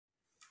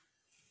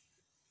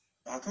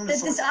How come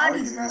there's so much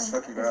bodies in this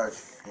fucking garage?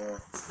 Yeah.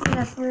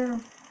 Yeah, for real.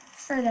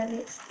 Sorry, that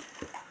bitch.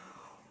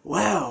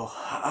 Well,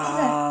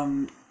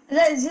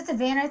 Is it the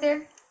van right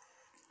there?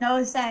 No,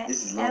 it's that.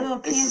 This is that little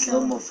This is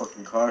little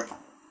motherfucking car.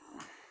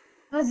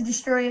 I'm about to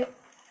destroy it.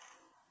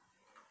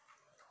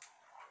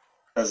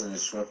 That's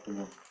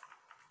indestructible.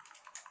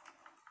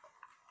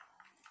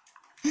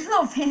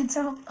 Little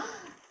Panto.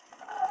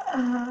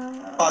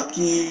 Fuck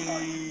you.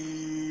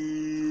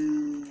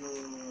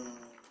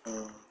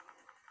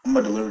 I'm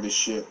gonna deliver this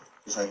shit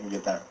so I can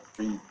get that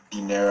free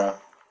dinero.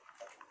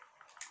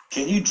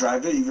 Can you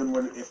drive it even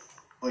when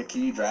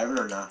can you drive it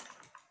or not?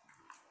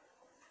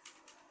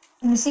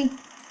 Let me see.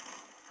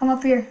 Come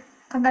up here.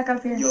 Come back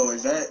up here. Yo,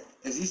 is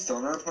he still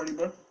in our party,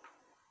 bro?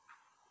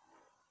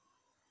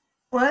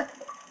 What?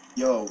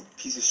 Yo,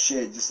 piece of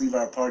shit, just leave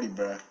our party,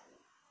 bro.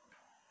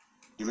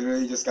 You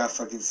literally just got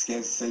fucking scammed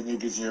to say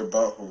niggas in your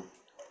butthole.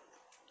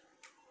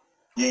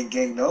 You ain't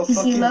getting no fucking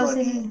money. He loves it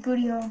in his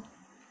booty hole.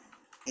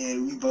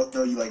 And we both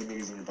know you like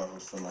niggas in your butthole,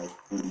 so like,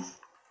 booties.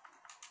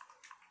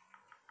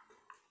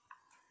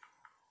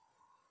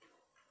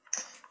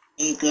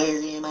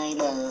 Niggas in my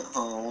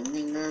butthole,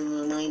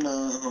 niggas in my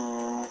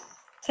butthole.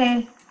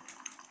 Okay.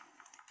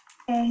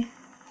 Okay.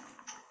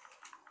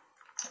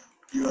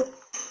 Yeah,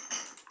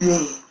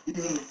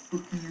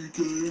 fucking you,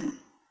 dude.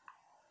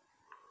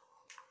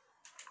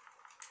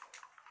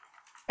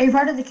 Are you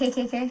part of the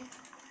KKK?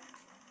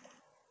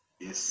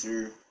 Yes,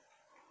 sir.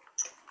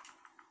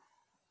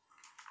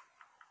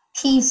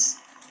 Peace.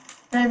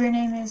 Whatever your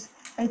name is.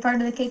 Are you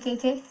part of the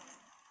KKK?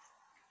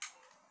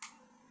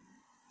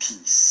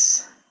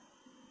 Peace.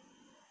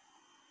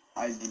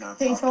 I do not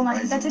That's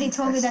what he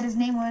told me that his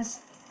name was.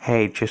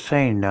 hey, just so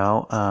you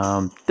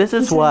know, this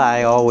is why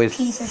I always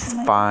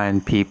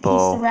find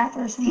people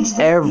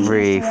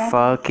every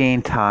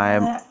fucking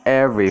time,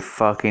 every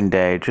fucking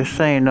day. Just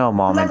so you know,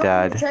 Mom and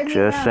Dad.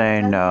 Just so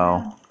you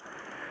know.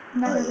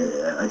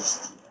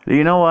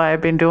 You know what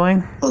I've been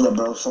doing? Hold up,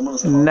 bro.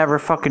 Someone's never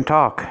fucking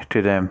talk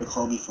to them. They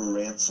call me for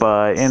ransom.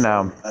 But, you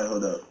know,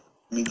 hold up.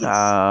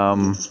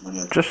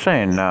 just so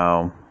you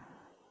know.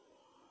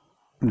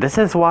 This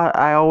is why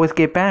I always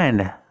get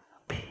banned.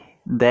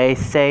 They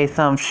say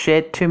some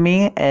shit to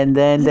me and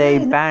then they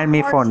ban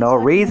me for no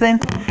reason.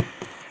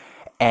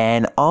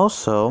 And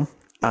also,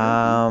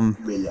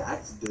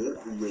 relax, dude.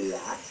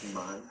 Relax,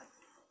 man.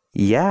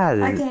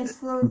 Yeah,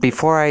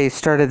 before I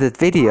started this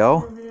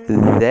video,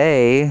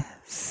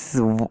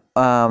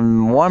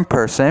 one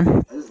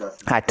person,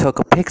 I took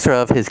a picture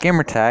of his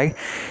gamer tag.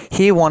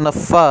 He wanna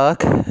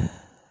fuck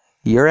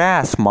your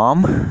ass,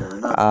 Mom.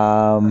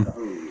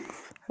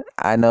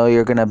 I know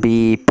you're gonna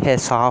be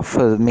pissed off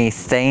with me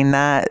saying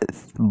that,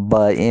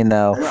 but you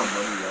know,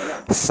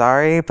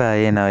 sorry, but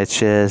you know, it's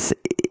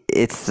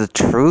the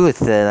truth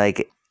that,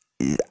 like,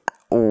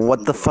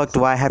 what the fuck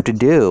do I have to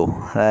do?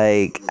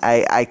 Like,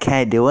 I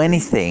can't do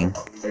anything.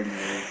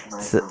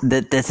 So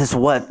this is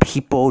what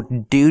people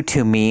do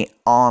to me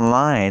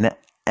online,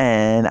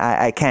 and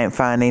I can't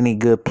find any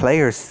good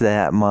players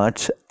that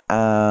much.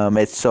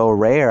 It's so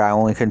rare. I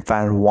only can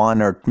find one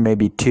or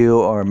maybe two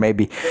or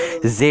maybe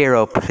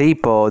 0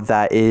 people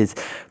that is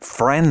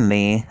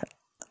friendly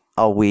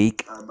a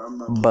week,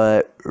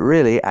 but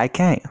really I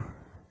can't.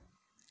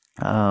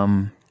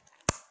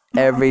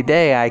 Every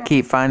day I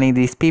keep finding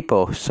these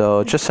people.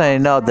 So just so you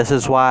know, this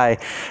is why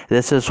I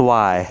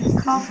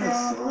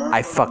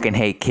fucking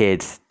hate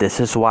kids. This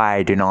is why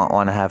I do not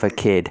want to have a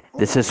kid.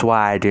 This is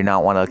why I do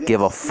not want to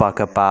give a fuck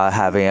about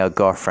having a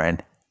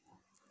girlfriend.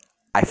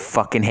 I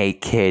fucking hate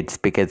kids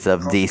because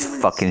of these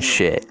fucking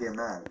shit. You're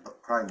about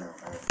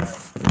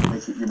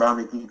to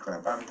make me cry.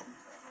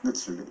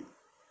 Literally.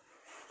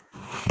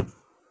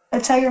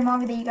 Tell your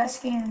mommy that you got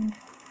scammed.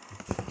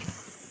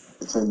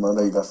 Tell your mom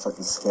that you got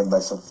fucking scammed by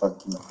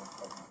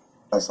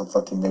some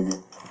fucking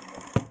nigga.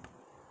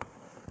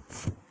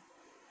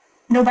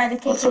 No, by the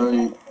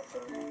KKK.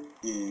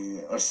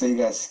 Yeah, or say you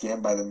got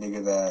scammed by the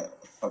nigga that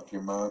fucked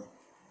your mom.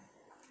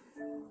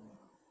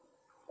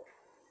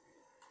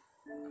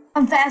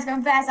 I'm fast,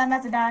 I'm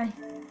about to die.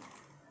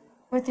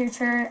 With your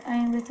turret,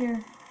 with your...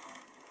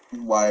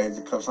 Why is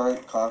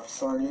the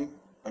cuffs on you?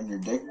 On your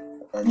dick?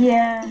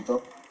 Yeah.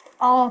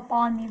 All up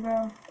on me,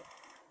 bro.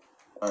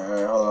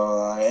 Alright, hold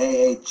on.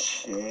 Hey,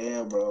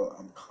 chill, bro.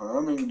 I'm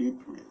coming,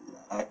 dude.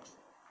 Relax.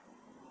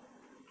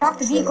 Stop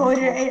the vehicle.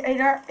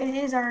 It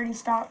is already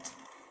stopped.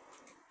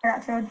 I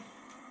got killed.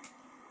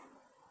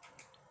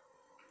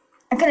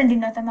 I couldn't do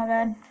nothing, my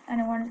bad. I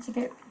didn't want it to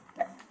get...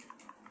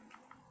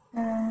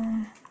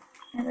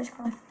 Everybody's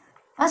calling.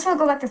 I just want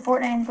to go back to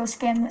Fortnite and go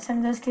scam some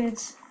of those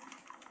kids.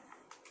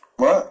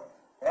 What?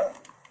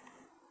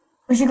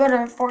 We should go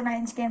to Fortnite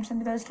and scam some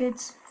of those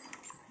kids.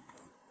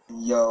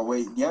 Yo,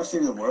 wait, you have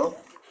Save the World?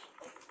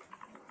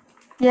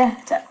 Yeah,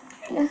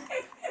 yeah.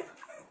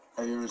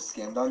 Have you ever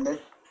scammed on there?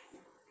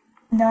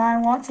 No, I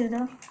want to,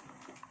 though.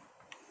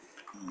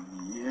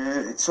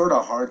 Yeah, it's sort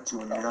of hard to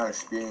when you're not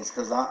experienced,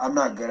 because I'm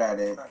not good at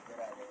it.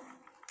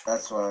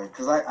 That's why,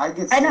 because I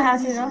get. I know how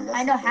to, though.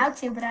 I know how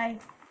to, but I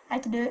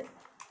can do it.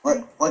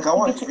 Like I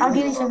want. I'll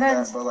give you some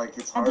guns. but like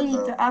it's hard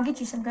though. I'll get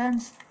you some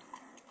guns.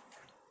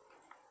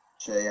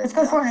 Shit, yeah, Let's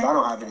go I Fortnite.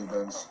 don't have any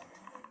guns.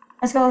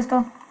 Let's go.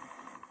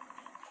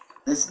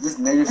 This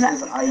nigga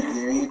says I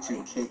dare you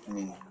to kick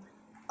me.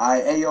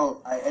 Hey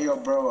yo,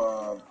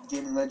 bro.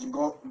 Gaming Legend,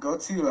 go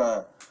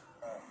to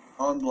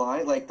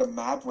online, like the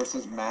map where it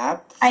says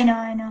map. I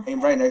know.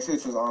 And right next to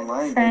it says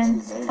online.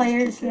 Friends,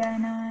 players, yeah, I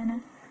know.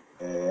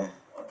 Yeah.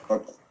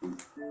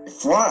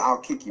 If you want, I'll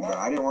kick you, bro.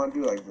 I didn't want to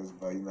do it like this,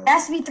 but you know. It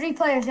has to be 3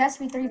 players.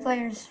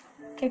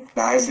 Kick.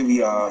 Nah, it has to be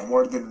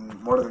more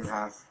than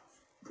half.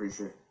 Pretty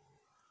sure.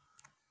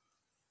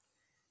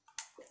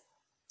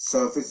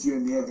 So if it's you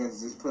and me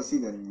against this pussy,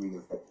 then we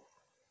can fight.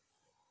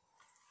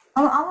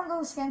 I want to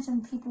go scam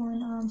some people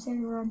in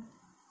Sory Road.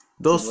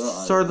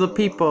 Those are the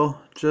people.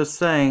 Just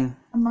saying.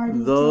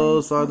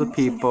 Those are the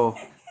people.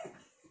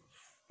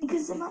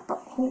 Niggas in my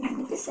butthole.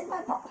 Niggas in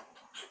my butthole.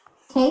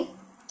 Okay?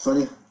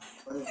 Funny.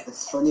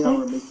 It's funny how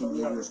we're making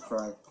neighbors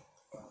cry.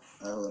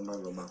 I'm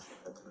not gonna mouth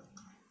that.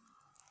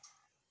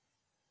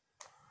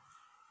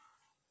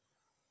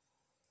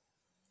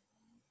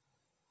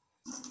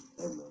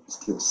 Hey man, this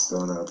kid's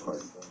still not a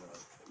party.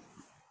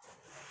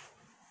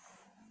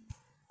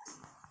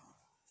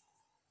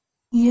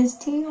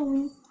 Just tell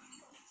me.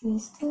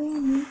 Just tell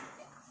me.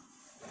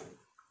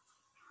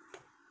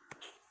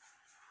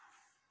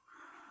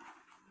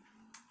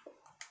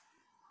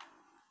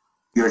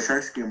 Yo,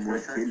 sharks get more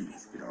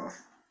kitties. Get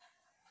off.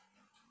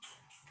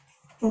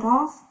 Get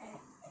off?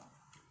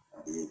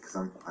 Yeah,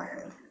 cause I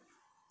have.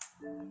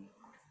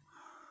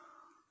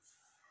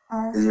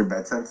 Alright. Is your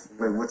bedtime?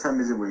 Wait, what time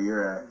is it where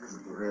you're at? Cause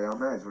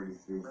I'm at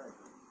 23.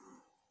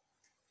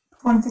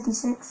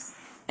 156.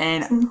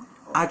 And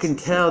I can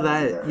tell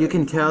that, you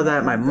can tell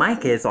that my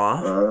mic is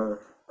off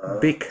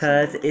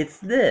because it's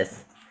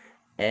this.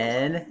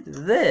 And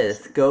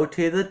this. Go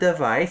to the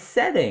device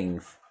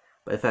settings.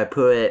 But if I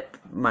put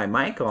my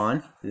mic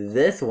on,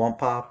 this won't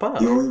pop up.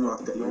 You only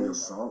want the aerial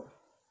assault?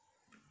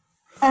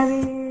 I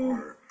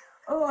mean...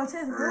 Oh, it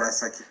says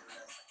That's like...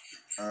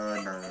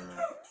 no.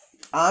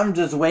 I'm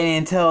just waiting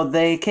until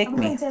they kick I'm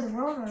me. going to the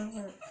road or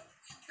what?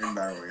 In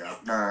Battle Royale.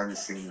 Nah, I'm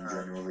just saying in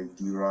general. Like,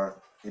 do you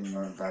rock in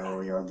Battle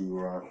Royale? Do you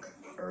rock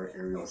or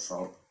aerial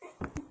assault?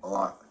 A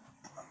lot.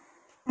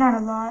 Not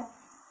a lot.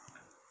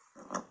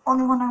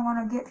 Only when I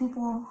want to get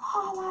people...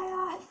 Oh my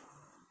god.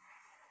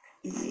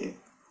 Yeah.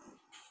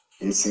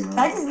 You're saying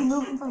I just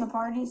remove them from the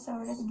party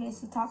so it doesn't get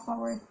to talk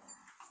while we're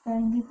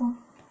studying people.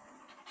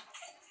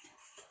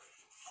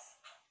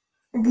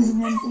 Because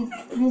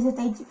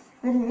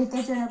if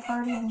they join a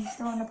party and he's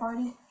still in the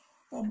party,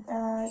 then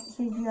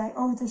he'd be like,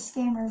 oh, they're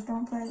scammers,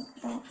 don't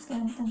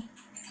scam them.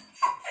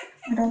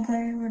 Or don't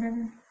play or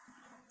whatever.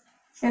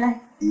 Should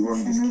I? You want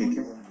to just kick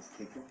him? Just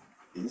kick him?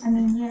 I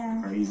mean,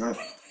 yeah. Or he's not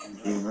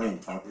even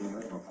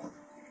talking.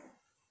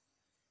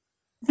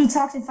 If he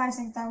talks in 5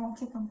 seconds, I won't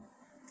kick him.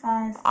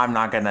 5. I'm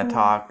not gonna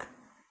talk.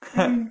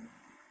 3,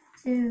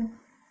 2,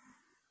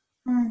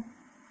 1.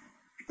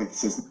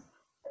 It's just...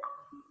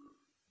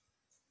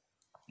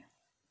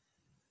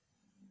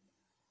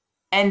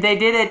 And they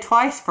did it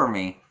twice for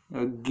me.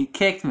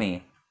 Kicked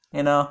me.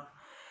 You know?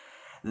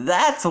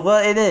 That's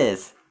what it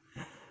is.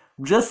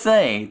 Just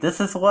saying.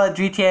 This is what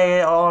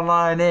GTA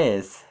Online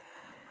is.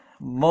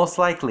 Most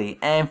likely.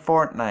 And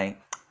Fortnite.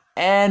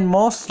 And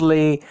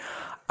mostly...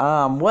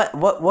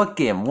 What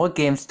game? What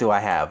games do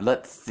I have?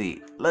 Let's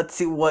see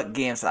what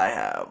games I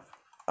have.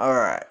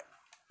 Alright.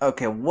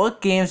 Okay,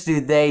 what games do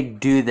they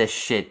do this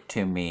shit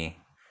to me?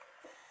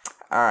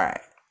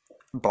 Alright.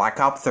 Black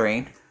Ops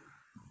 3.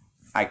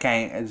 I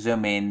can't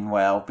zoom in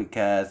well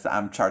because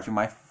I'm charging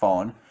my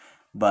phone.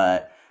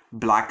 But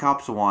Black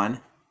Ops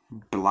 1,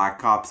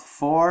 Black Ops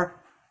 4,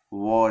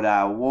 World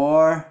at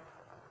War,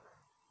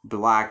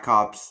 Black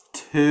Ops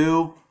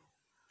 2.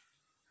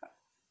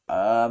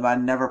 I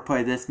never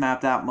played this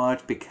map that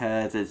much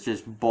because it's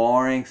just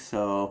boring,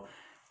 so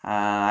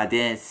I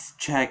didn't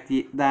check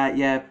that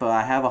yet, but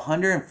I have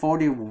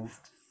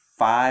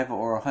 145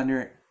 or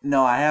 100,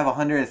 no, I have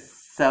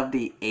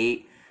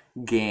 178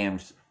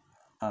 games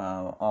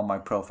on my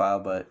profile,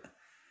 but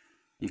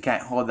you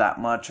can't hold that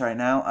much right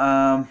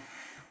now.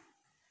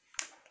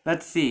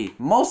 Let's see,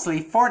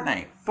 mostly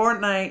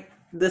Fortnite,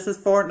 this is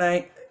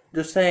Fortnite,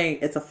 just saying,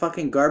 it's a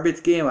fucking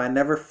garbage game, I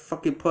never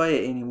fucking play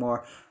it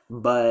anymore.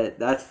 But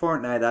that's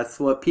Fortnite. That's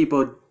what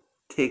people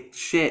take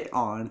shit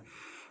on.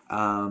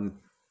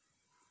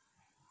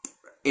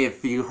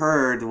 If you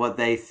heard what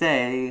they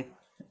say,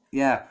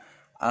 yeah.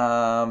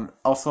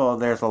 Also,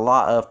 there's a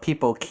lot of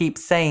people keep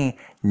saying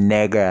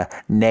nigga,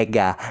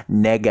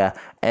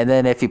 and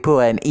then if you put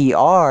an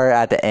ER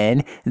at the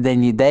end,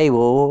 then they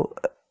will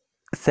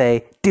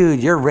say,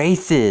 dude, you're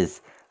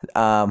racist.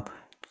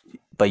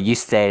 But you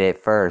said it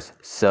first,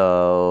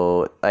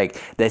 so like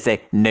they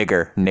say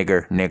nigger, and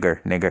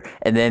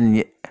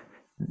then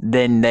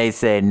they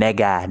say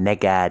nigga,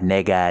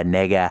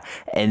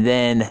 and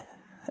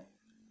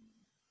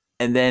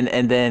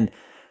then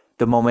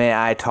the moment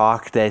I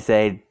talk, they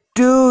say,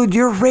 dude,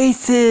 you're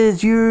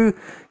racist. You're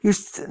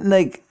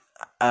like,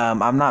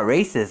 I'm not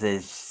racist.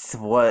 It's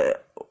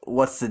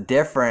what's the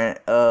difference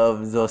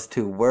of those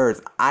two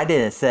words? I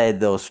didn't say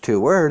those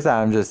two words.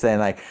 I'm just saying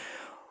like,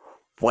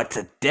 what's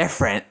the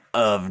difference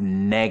of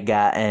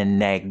nigga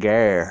and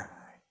nigger?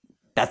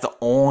 That's the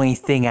only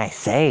thing I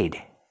said.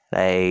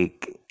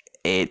 Like,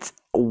 it's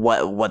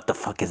what the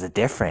fuck is the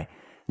difference?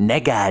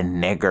 Nigga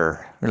and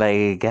nigger.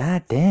 Like,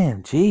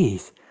 goddamn,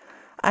 jeez.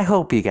 I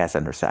hope you guys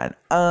understand.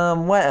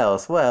 What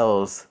else? What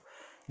else?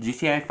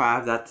 GTA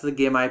 5, that's the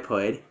game I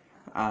played.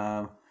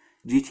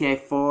 GTA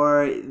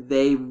 4,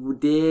 they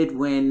did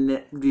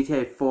when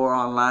GTA 4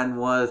 Online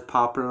was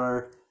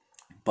popular,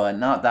 but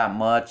not that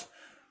much.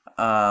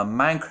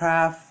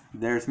 Minecraft,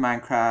 there's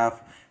Minecraft.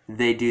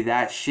 They do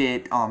that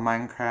shit on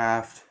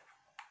Minecraft.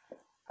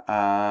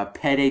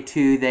 Payday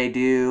 2, they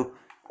do.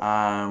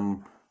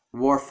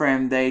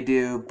 Warframe, they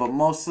do. But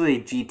mostly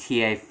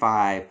GTA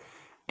 5.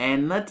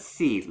 And let's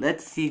see.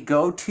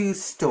 Go to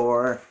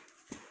store.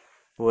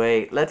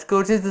 Wait, let's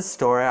go to the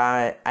store.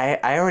 I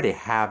already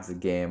have the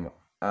game.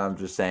 I'm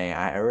just saying,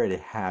 I already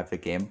have the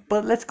game.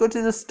 But let's go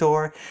to the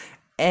store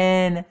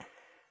and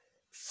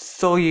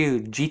show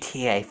you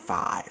GTA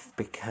 5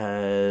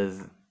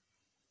 because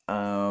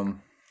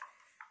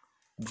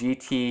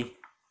GTA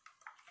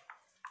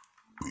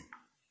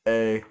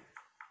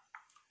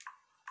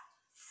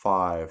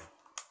 5.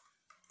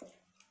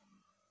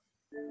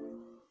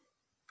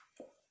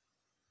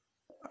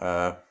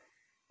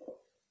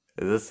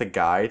 Is this a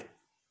guide?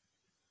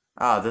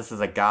 Oh, this is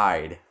a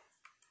guide.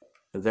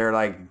 Is there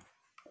like...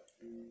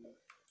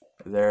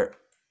 Is there...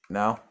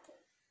 No?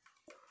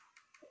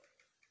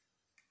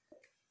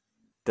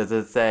 Does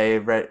it say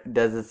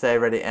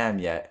ready M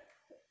yet?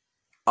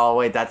 Oh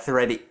wait, that's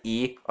ready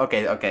E?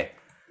 Okay.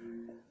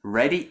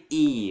 Ready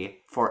E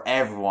for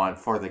everyone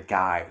for the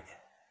guide.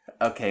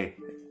 Okay.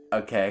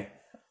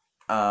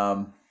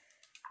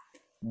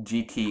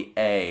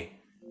 GTA.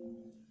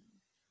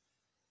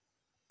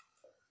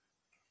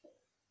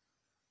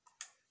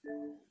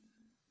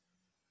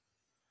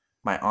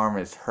 My arm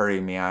is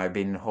hurting me. I've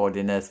been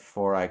holding this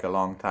for like a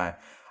long time.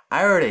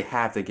 I already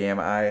have the game.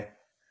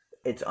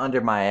 It's under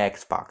my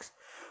Xbox.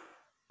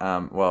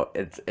 Well,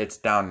 it's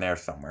down there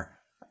somewhere.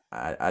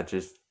 I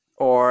just,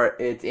 or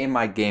it's in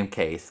my game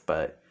case,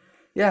 but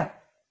yeah.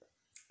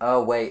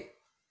 Oh wait,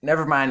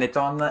 never mind. It's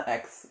on the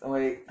X.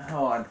 Wait,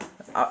 hold on.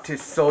 To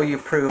show you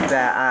proof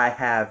that I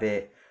have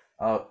it.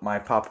 Oh, my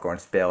popcorn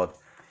spilled.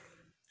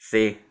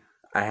 See,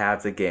 I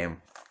have the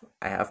game.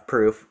 I have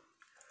proof.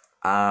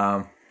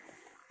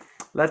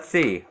 Let's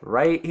see.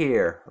 Right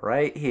here.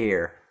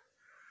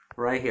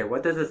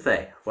 What does it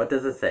say?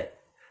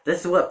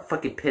 This is what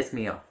fucking pissed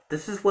me off.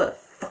 This is what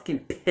fucking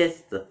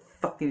pissed the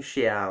fucking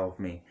shit out of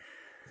me.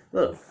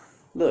 Look.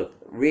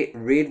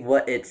 Read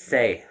what it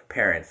say,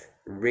 parents.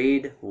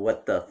 Read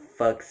what the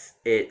fucks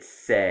it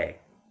say.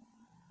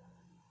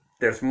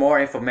 There's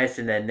more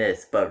information than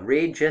this, but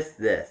read just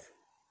this.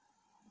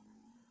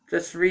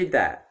 Just read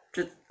that.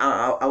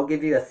 I'll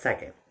give you a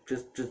second.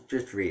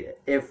 Just read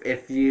it.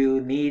 If you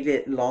need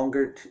it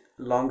longer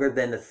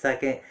than a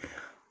second,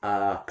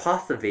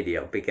 pause the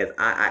video because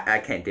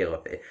I can't deal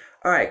with it.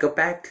 All right, go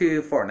back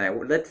to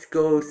Fortnite. Let's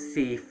go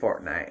see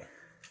Fortnite.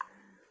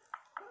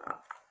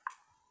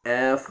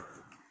 F.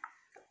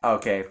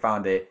 Okay,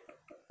 found it.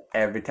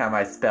 Every time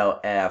I spell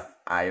F,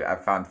 I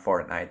found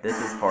Fortnite. This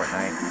is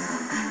Fortnite.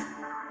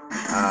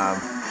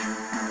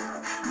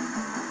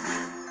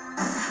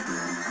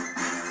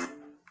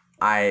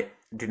 I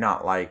do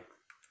not like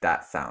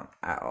that sound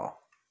at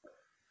all.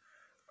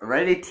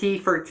 Ready T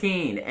for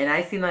teen, and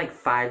I seen like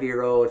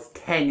 5-year-olds,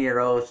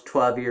 10-year-olds,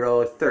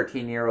 12-year-olds,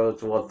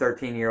 13-year-olds. Well,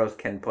 13-year-olds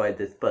can play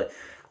this, but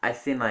I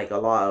seen like a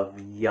lot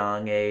of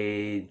young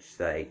age,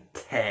 like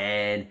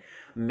 10,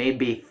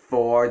 maybe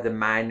 4, the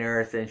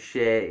minors and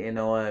shit. You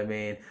know what I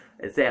mean?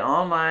 It's an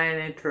online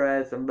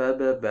interest and blah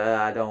blah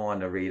blah. I don't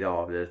want to read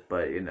all of this,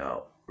 but you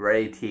know,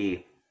 Ready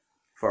T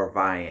for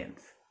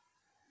violence.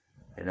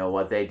 You know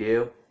what they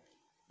do?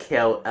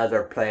 Kill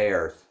other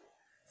players.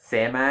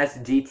 Same as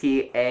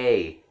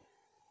GTA.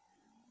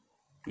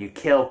 You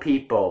kill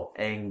people,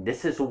 and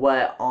this is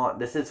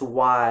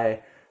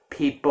why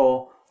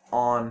people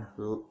on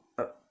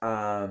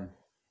I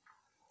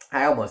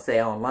almost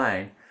say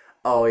online.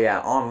 Oh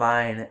yeah,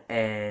 online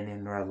and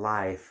in real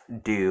life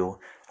do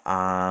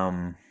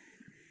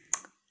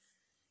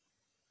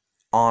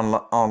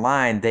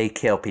online they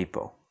kill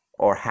people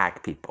or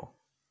hack people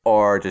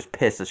or just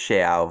piss the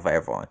shit out of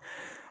everyone.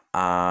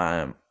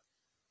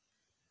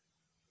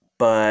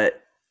 But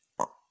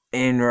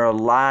in real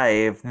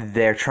life,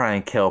 they're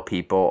trying to kill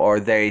people, or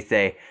they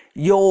say,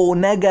 "Yo,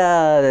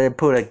 nigga," they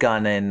put a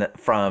gun in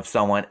front of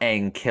someone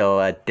and kill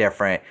a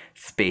different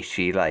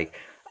species. Like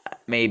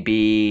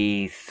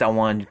maybe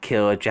someone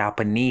kill a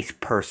Japanese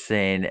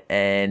person,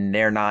 and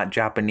they're not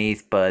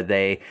Japanese, but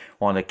they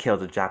want to kill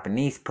the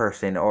Japanese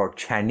person or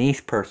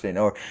Chinese person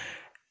or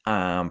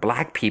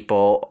black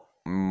people.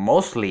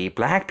 Mostly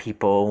black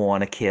people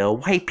want to kill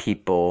white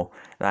people.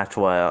 That's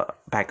what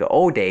back in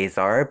old days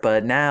are,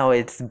 but now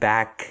it's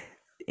back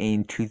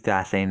in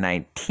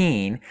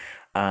 2019.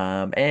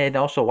 And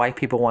also white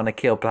people want to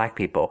kill black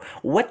people.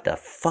 What the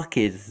fuck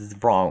is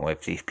wrong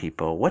with these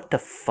people? What the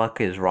fuck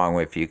is wrong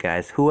with you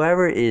guys?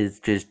 Whoever is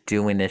just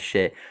doing this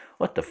shit,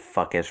 What the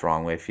fuck is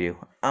wrong with you?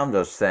 I'm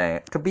just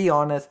saying. To be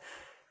honest,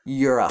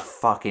 you're a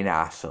fucking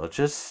asshole.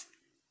 Just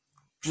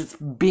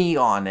be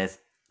honest.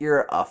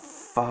 You're a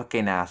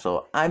fucking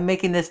asshole. I'm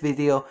making this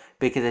video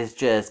because it's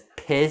just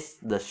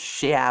pissed the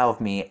shit out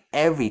of me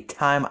every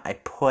time I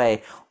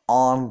play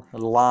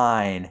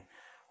online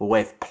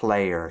with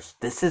players.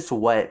 This is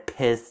what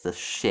pissed the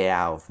shit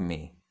out of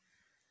me.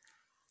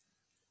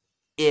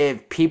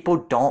 If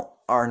people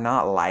are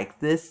not like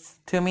this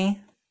to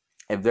me,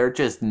 if they're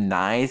just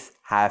nice,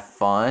 have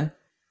fun,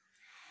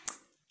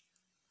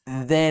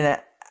 then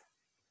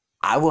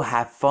I will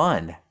have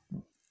fun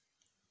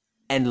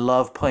and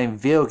love playing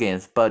video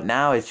games. But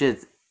now it's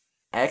just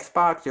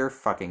Xbox, you're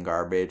fucking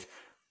garbage.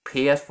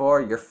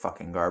 PS4, you're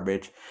fucking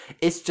garbage.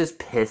 It's just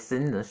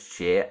pissing the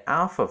shit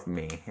off of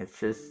me. It's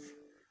just,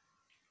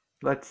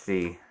 let's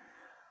see.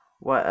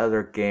 What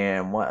other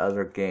game?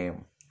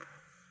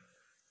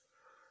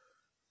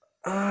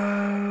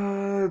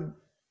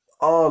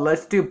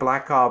 Let's do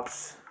Black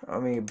Ops.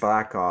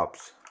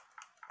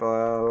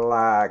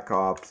 Black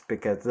Ops,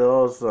 because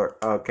those are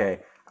okay.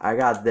 I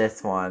got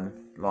this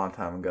one a long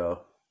time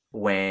ago,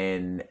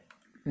 when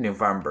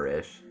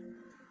November-ish.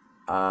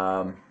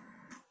 No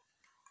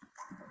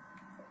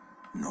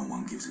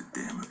one gives a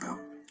damn about.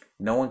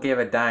 No one gave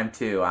a dime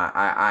to.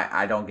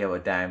 I don't give a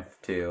dime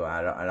to.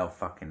 I don't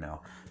fucking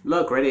know.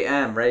 Look, ready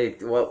M, ready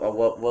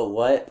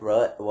what?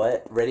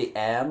 Ready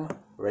M,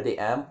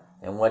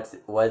 and what is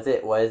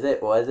it?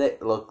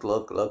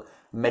 Look.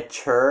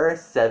 Mature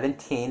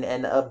 17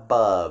 and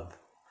above.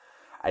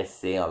 I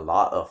see a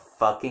lot of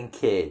fucking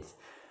kids.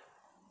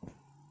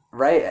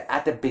 Right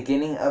at the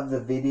beginning of the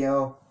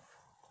video,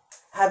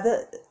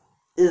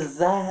 is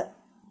that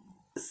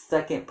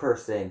second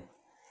person?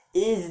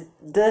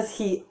 Does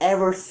he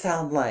ever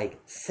sound like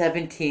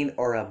 17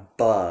 or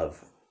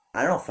above?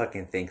 I don't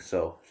fucking think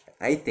so.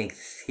 I think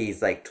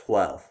he's like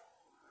 12.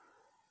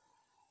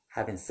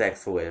 Having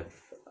sex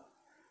with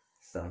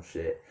some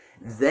shit.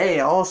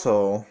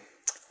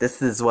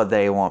 This is what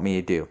they want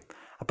me to do,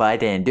 but I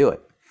didn't do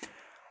it.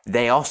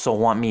 They also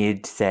want me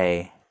to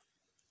say,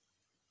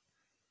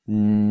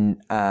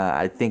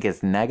 I think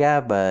it's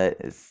nega, but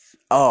it's,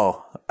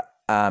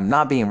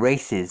 not being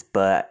racist,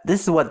 but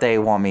this is what they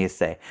want me to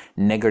say.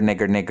 Nigger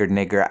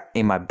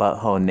in my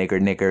butthole,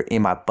 nigger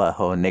in my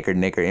butthole,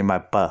 nigger in my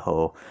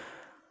butthole.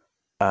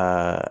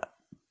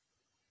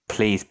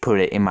 Please put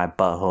it in my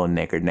butthole,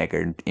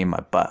 nigger in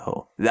my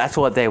butthole. That's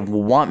what they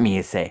want me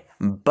to say,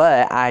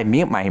 but I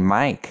mute my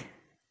mic.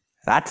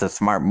 That's a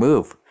smart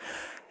move.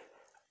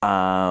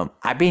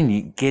 I've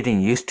been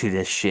getting used to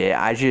this shit.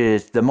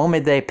 The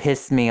moment they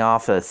piss me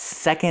off, the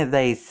second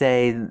they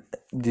say,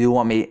 do you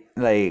want me,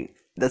 like,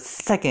 the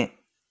second,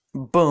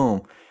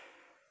 boom,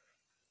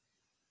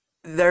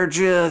 they're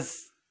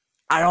just,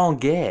 I don't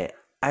get it.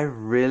 I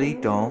really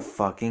don't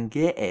fucking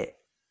get it.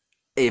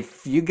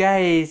 If you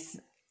guys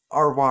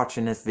are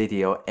watching this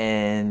video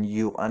and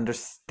you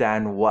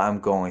understand what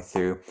I'm going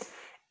through,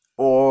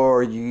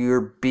 or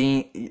you're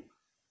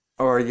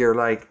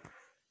like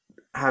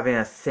having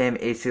the same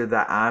issue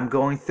that I'm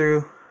going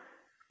through,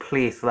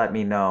 please let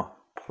me know.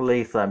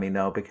 Please let me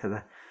know,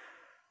 because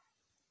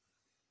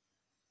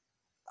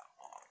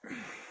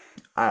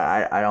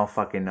I don't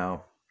fucking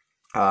know.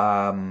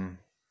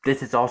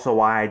 This is also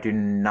why I do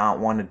not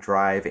want to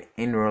drive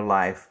in real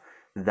life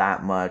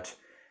that much.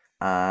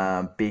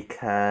 Because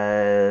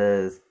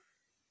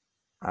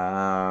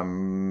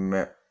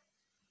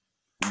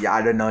yeah,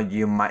 I don't know,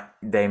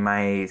 they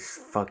might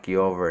fuck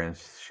you over and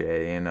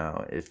shit, you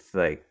know. It's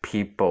like,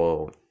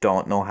 people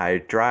don't know how to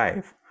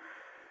drive.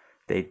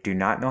 They do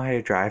not know how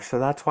to drive, so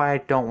that's why I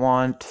don't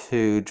want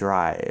to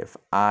drive.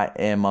 I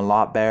am a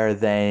lot better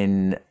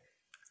than,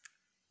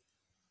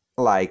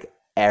 like,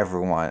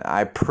 everyone.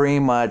 I pretty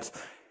much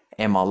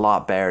am a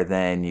lot better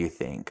than you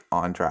think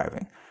on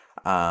driving.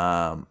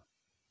 But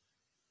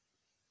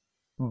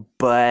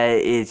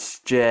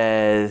it's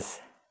just,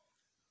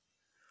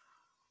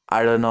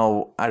 I don't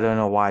know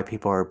why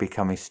people are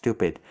becoming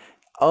stupid.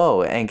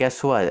 Oh, and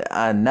guess what?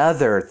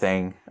 Another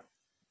thing,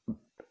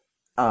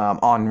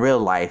 on real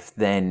life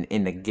than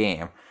in the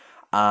game.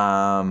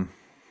 Another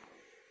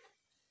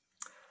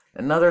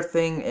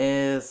thing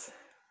is,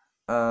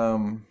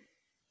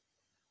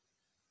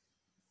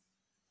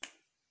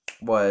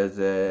 was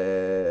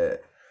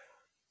it?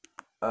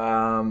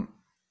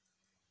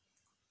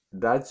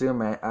 That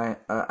Zoom, I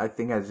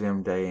think I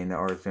zoomed in,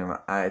 or Zoom.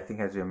 I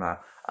think I zoomed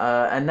out.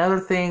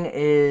 Another thing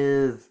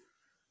is,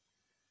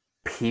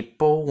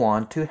 people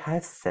want to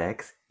have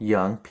sex.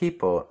 Young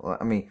people.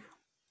 I mean,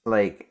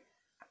 like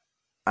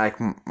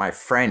my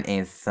friend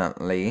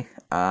instantly.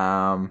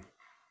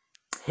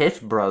 His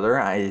brother,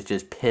 is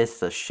just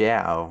pissed the shit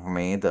out of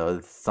me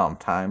though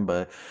sometime,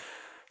 but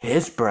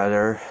his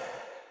brother,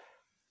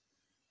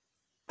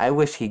 I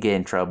wish he'd get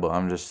in trouble.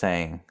 I'm just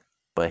saying.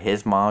 But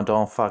his mom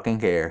don't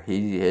fucking care.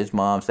 His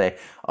mom say,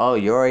 "Oh,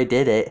 you already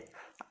did it.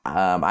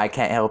 I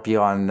can't help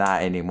you on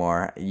that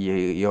anymore.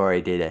 You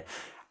already did it."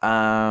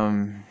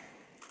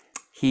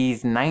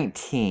 He's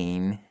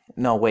 19.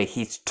 No, wait,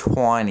 he's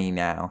 20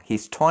 now.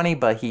 He's 20,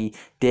 but he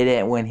did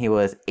it when he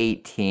was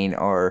 18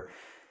 or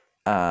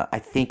I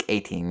think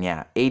 18,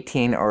 yeah.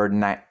 18 or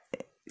 9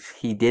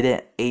 he did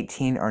it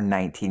 18 or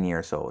 19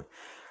 years old.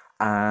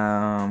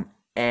 And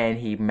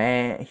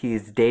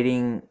he's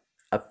dating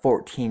a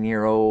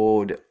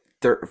 14-year-old,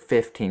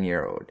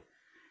 15-year-old.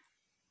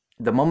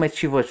 The moment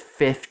she was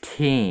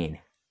 15,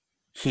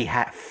 he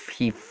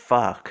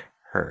fucked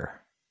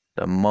her.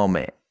 The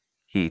moment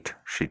she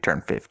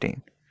turned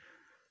 15,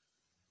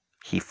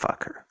 he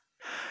fucked her.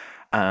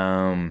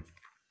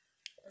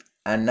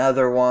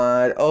 Another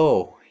one.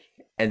 Oh,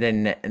 and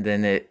then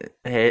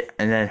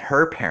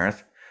her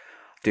parents,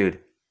 dude.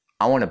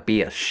 I want to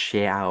beat a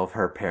shit out of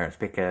her parents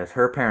because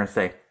her parents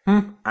say,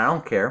 I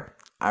don't care.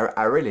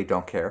 I really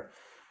don't care.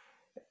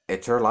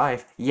 It's her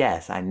life.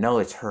 Yes, I know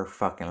it's her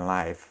fucking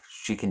life.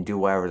 She can do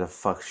whatever the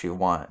fuck she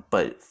wants.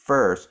 But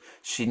first,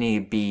 she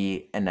need to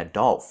be an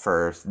adult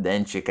first.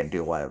 Then she can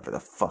do whatever the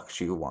fuck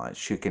she wants.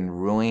 She can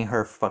ruin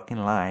her fucking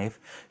life.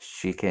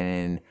 She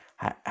can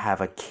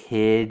have a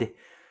kid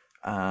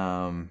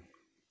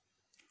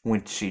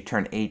when she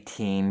turned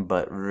 18.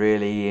 But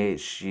really,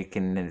 she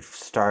can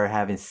start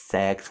having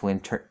sex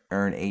when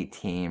turn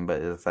 18.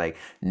 But it's like,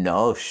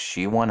 no,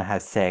 she want to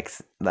have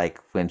sex like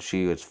when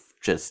she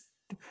just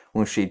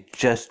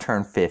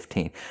turned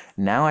 15.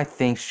 Now I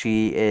think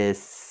she is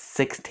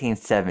 16,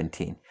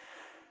 17.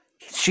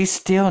 She's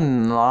still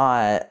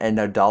not an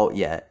adult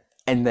yet.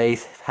 And they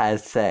had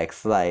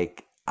sex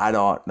like, I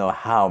don't know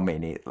how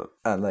many.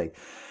 Like,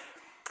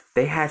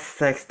 they had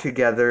sex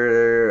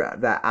together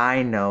that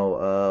I know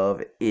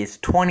of is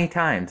 20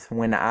 times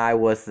when I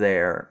was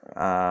there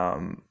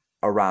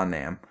around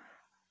them.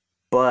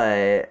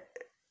 But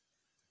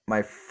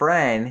my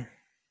friend,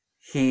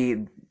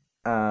 he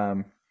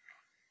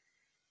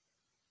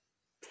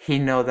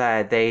know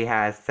that they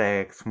had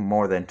sex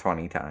more than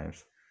 20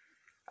 times.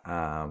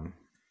 And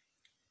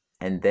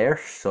they're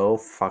so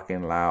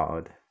fucking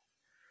loud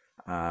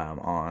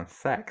on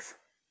sex.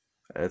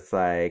 It's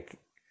like,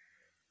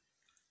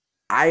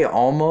 I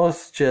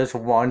almost just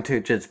want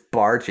to just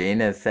barge in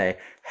and say,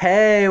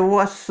 hey,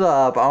 what's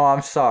up? Oh,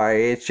 I'm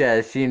sorry. It's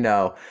just,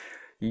 you're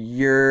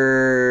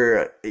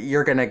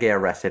gonna get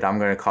arrested. I'm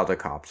gonna call the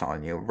cops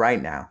on you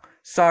right now.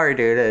 Sorry,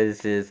 dude.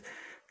 It's just,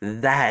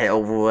 that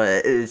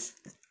was...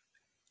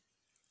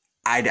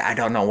 I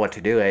don't know what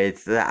to do.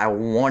 I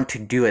want to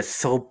do it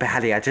so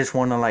badly. I just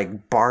want to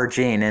like barge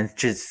in and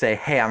just say,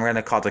 "Hey, I'm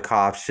gonna call the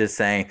cops." Just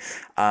saying,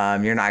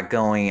 you're not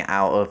going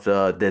out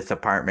of this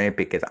apartment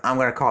because I'm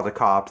gonna call the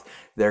cops.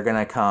 They're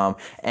gonna come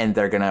and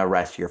they're gonna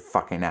arrest your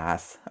fucking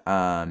ass.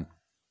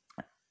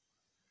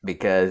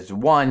 Because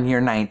one, you're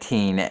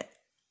 19.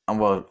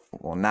 Well,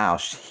 now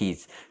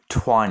he's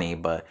 20,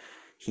 but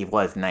he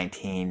was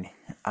 19.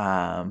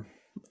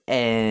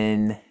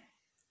 And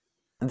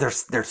they're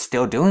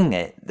still doing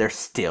it. They're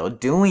still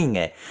doing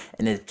it.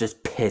 And it's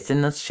just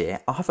pissing the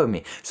shit off of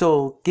me.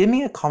 So give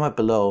me a comment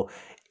below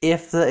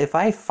if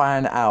I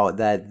find out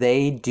that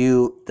they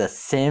do the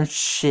same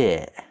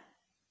shit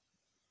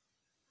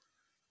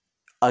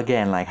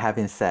again, like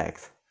having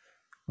sex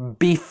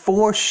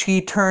before she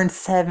turned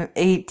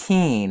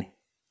 18.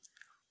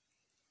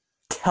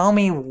 Tell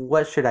me,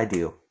 what should I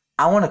do?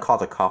 I want to call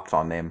the cops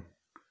on them.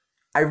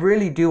 I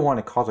really do want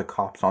to call the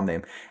cops on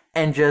them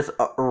and just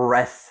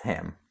arrest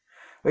him.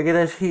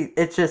 Because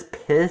it just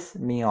pissed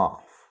me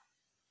off.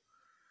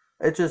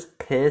 It just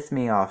pissed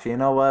me off. You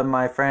know what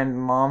my friend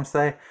mom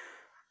say?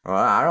 Well,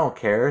 I don't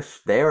care.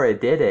 They already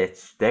did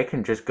it. They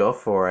can just go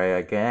for it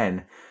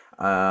again.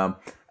 And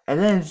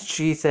then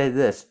she said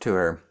this to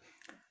her.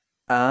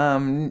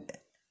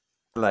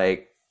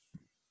 Like,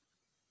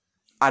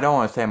 I don't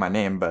want to say my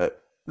name,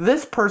 but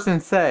this person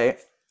say,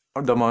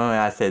 the moment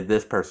I said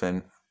this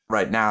person,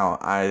 right now,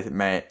 I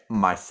meant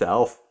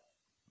myself.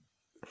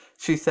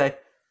 She said,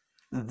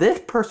 this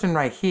person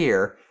right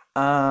here,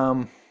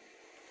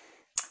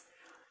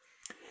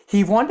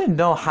 he wanted to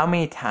know how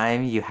many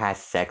times you had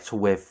sex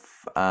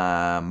with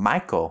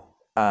Michael,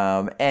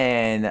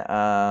 and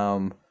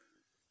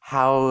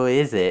how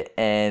is it,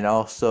 and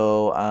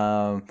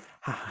also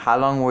how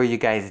long were you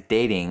guys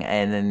dating,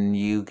 and then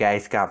you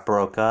guys got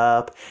broke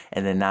up,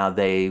 and then now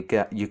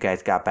you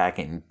guys got back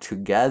in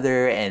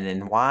together, and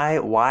then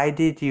why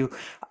did you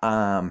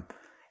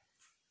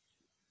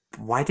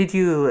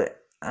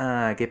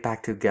get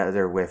back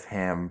together with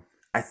him?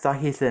 I thought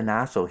he's an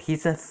asshole.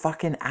 He's a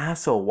fucking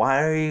asshole.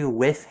 Why are you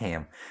with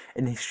him?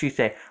 And she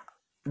said,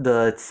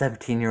 the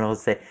 17-year-old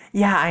say,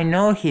 yeah, I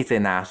know he's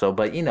an asshole,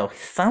 but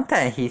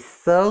sometimes he's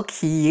so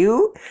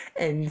cute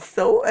and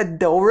so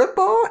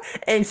adorable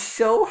and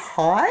so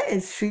hot,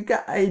 and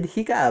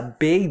he got a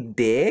big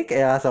dick,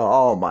 and I thought,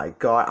 oh my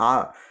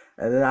god.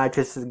 And then I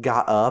just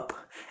got up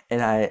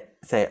and I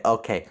say,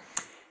 okay,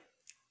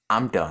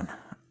 I'm done.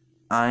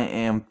 I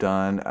am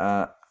done.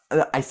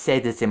 I say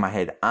this in my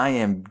head. I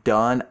am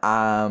done.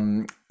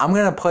 I'm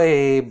gonna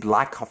play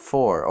Black Ops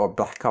 4 or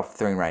Black Ops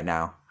 3 right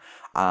now.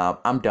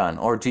 I'm done.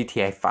 Or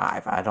GTA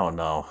 5. I don't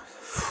know.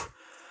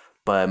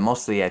 But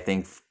mostly I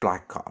think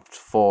Black Ops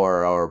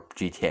 4 or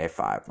GTA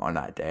 5 on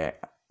that day.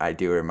 I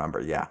do remember,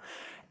 yeah.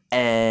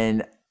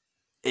 And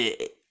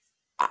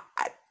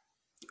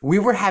we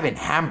were having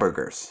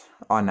hamburgers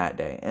on that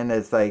day, and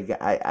it's like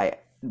I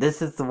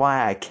this is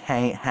why I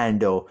can't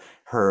handle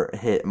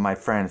my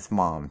friend's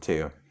mom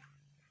too.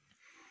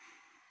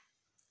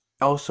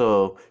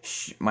 Also,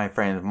 my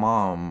friend's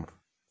mom,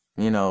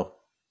 you know,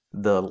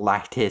 the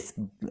lightest.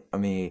 I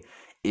mean,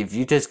 if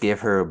you just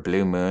give her a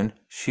blue moon,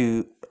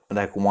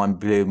 like one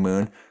blue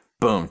moon,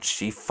 boom,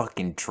 she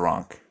fucking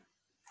drunk.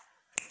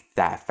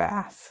 That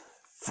fast,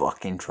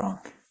 fucking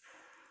drunk.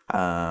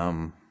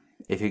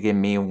 If you give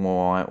me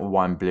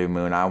one blue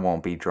moon, I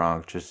won't be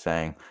drunk. Just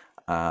saying,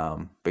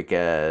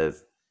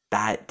 because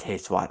that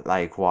tastes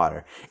like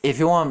water. If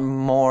you want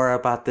more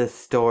about this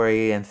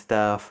story and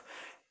stuff,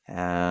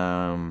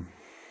 or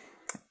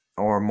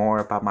more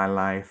about my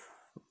life,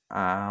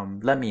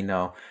 let me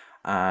know.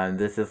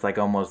 This is like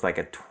almost like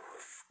a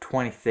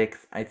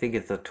 26. I think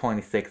it's a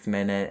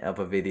 26-minute of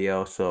a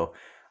video. So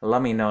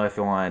let me know if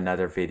you want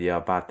another video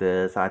about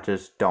this. I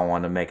just don't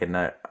want to make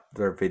another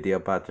video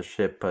about the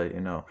shit, but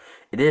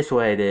it is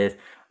what it is.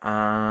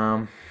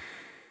 On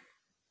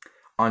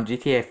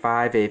GTA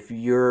 5, if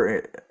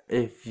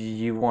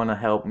you want to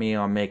help me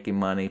on making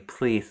money,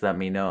 please let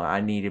me know.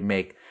 I need to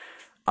make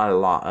a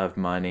lot of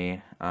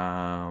money.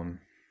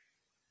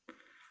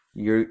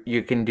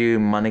 You can do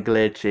money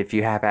glitch. If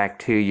you have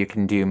Act 2, you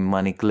can do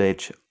money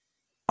glitch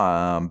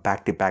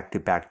back to back to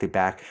back to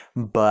back.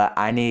 But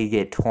I need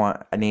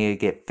to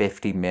get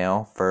 50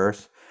 mil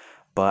first.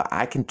 But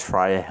I can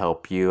try to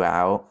help you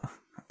out.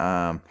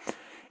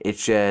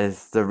 It's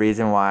just the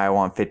reason why I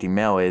want 50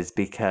 mil is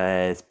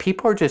because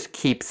people just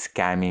keep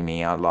scamming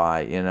me a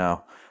lot,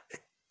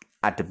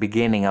 At the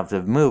beginning of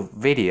the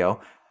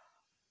video,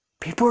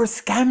 people are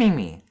scamming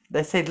me.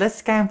 They say, let's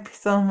scam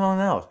someone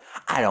else.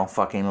 I don't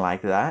fucking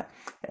like that.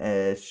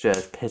 It's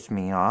just pissed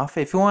me off.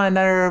 If you want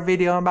another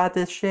video about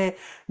this shit,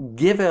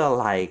 give it a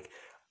like,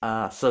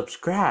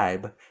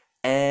 subscribe,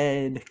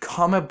 and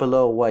comment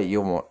below what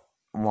you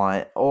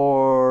want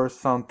or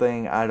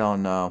something. I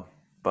don't know.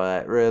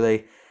 But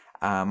really,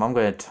 I'm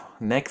going to...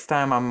 Next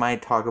time I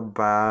might talk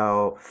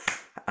about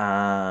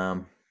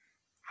how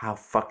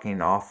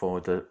fucking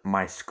awful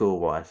my school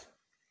was.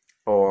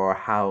 Or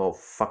how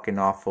fucking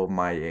awful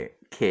my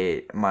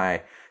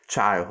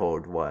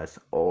childhood was,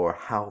 or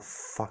how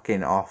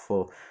fucking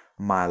awful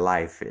my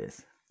life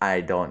is.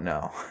 I don't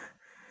know.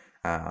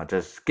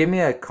 Just give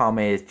me a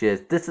comment. It's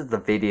just, this is the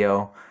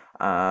video.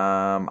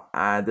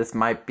 This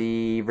might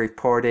be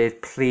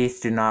reported.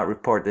 Please do not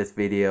report this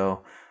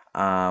video.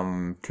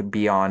 To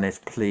be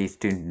honest, please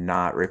do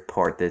not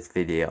report this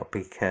video,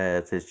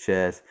 because it's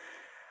just,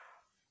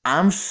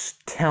 I'm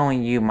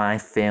telling you my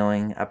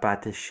feeling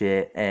about this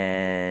shit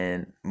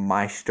and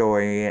my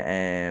story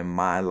and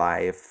my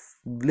life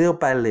little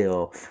by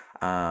little.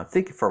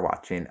 Thank you for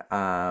watching.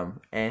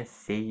 And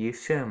see you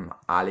soon.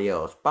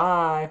 Adios.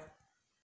 Bye.